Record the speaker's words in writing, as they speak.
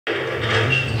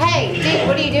Hey, dude,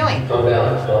 what are you doing? Calm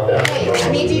down, calm down. Hey,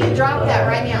 I need you to drop that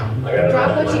right now.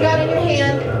 Drop what you got in your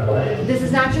hand. This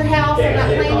is not your house. I'm not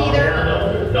playing either.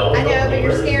 I know, but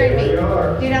you're scaring me. Dude,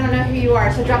 I don't know who you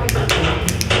are, so drop it.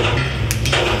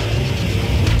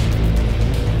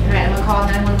 Alright, I'm gonna call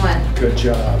 911. Good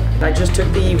job. I just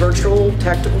took the virtual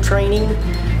tactical training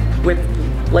with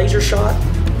laser shot.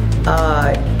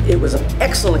 It was an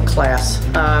excellent class.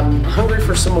 I'm hungry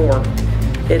for some more.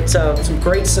 It's some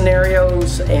great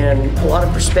scenarios and a lot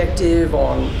of perspective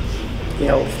on, you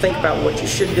know, think about what you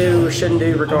should do or shouldn't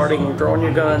do regarding drawing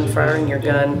your gun, firing your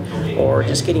gun, or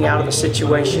just getting out of a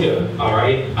situation. All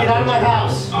right. Get out of my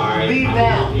house. All right. Leave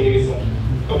now.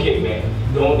 Okay, man.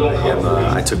 Don't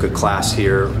I took a class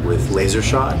here with laser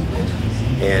shot,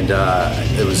 and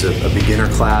it was a beginner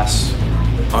class.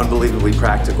 Unbelievably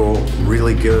practical,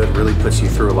 really good, really puts you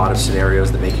through a lot of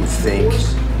scenarios that make you think.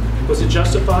 Was it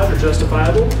justified or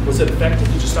justifiable? Was it effective?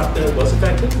 Did you stop that it was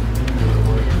effective?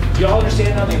 Do y'all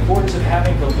understand now the importance of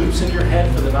having the loops in your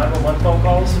head for the 911 phone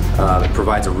calls? It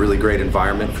provides a really great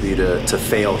environment for you to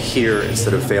fail here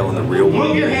instead of fail in the real world.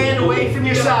 Move your hand away from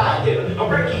your side.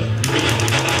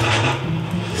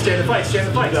 Stand the fight, stand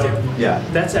the fight. Yeah.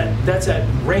 That's that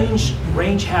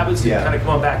range habits that kind of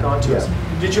come on back onto us.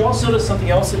 Did you also notice something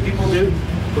else that people do?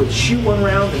 Would shoot one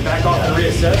round and back off and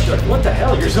reassess? You're like, what the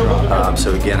hell? You're so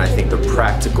So again, I think the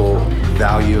practical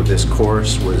value of this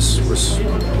course was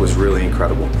really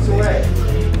incredible.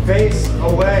 Face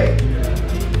away.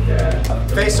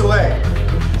 Face away.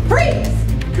 Freeze!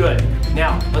 Good.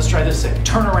 Now, let's try this thing.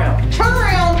 Turn around. Turn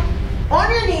around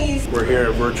on your knees. We're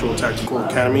here at Virtual Tactical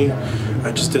Academy.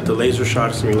 I just did the laser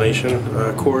shot simulation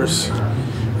course.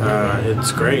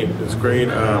 It's great. It's great.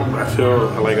 I feel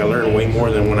like I learn way more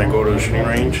than when I go to a shooting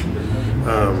range.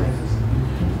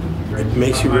 It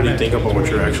makes you really think about what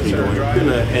you're actually doing in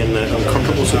an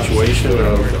uncomfortable situation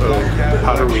of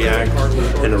how to react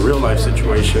in a real life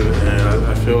situation. And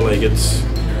I feel like it's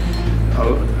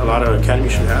a lot of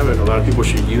academies should have it. A lot of people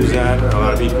should use that. A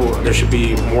lot of people, there should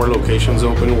be more locations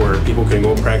open where people can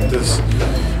go practice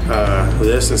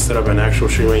this instead of an actual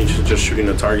shooting range, just shooting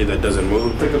a target that doesn't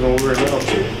move. Think of over and out.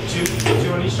 Two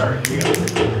on each target. Here we go.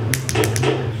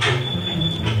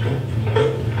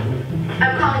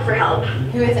 I'm calling for help.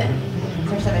 Who is it? Is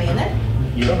there somebody in there?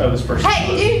 You don't know this person. Hey,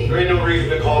 dude! There ain't no reason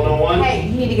to call no one. Hey,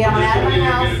 you need to get on out of my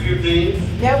house. Get a few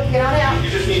things. Nope, get on out. You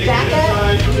just need to back get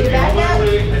up. inside. You need to back up. I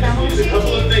Someone just need a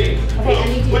couple of things. Okay, I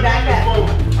need you to Put back down up. your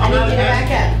phone. I need you to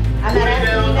back up. I'm not asking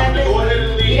you nothing. Go ahead and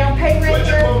leave. You don't pay rent Put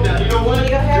your here. phone down. You know what? You need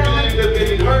to go ahead You're on. gonna end up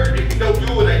getting hurt if you don't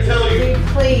do what I tell you. Dude,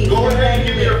 please. Go ahead and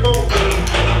give me your phone.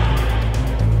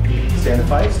 Stand the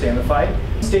fight, stand the fight.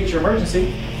 State your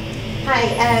emergency.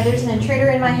 Hi, there's an intruder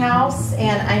in my house,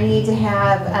 and I need to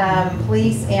have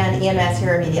police and EMS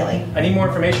here immediately. I need more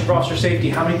information for officer safety.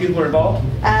 How many people are involved?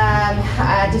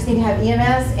 I just need to have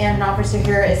EMS and an officer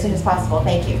here as soon as possible.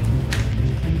 Thank you.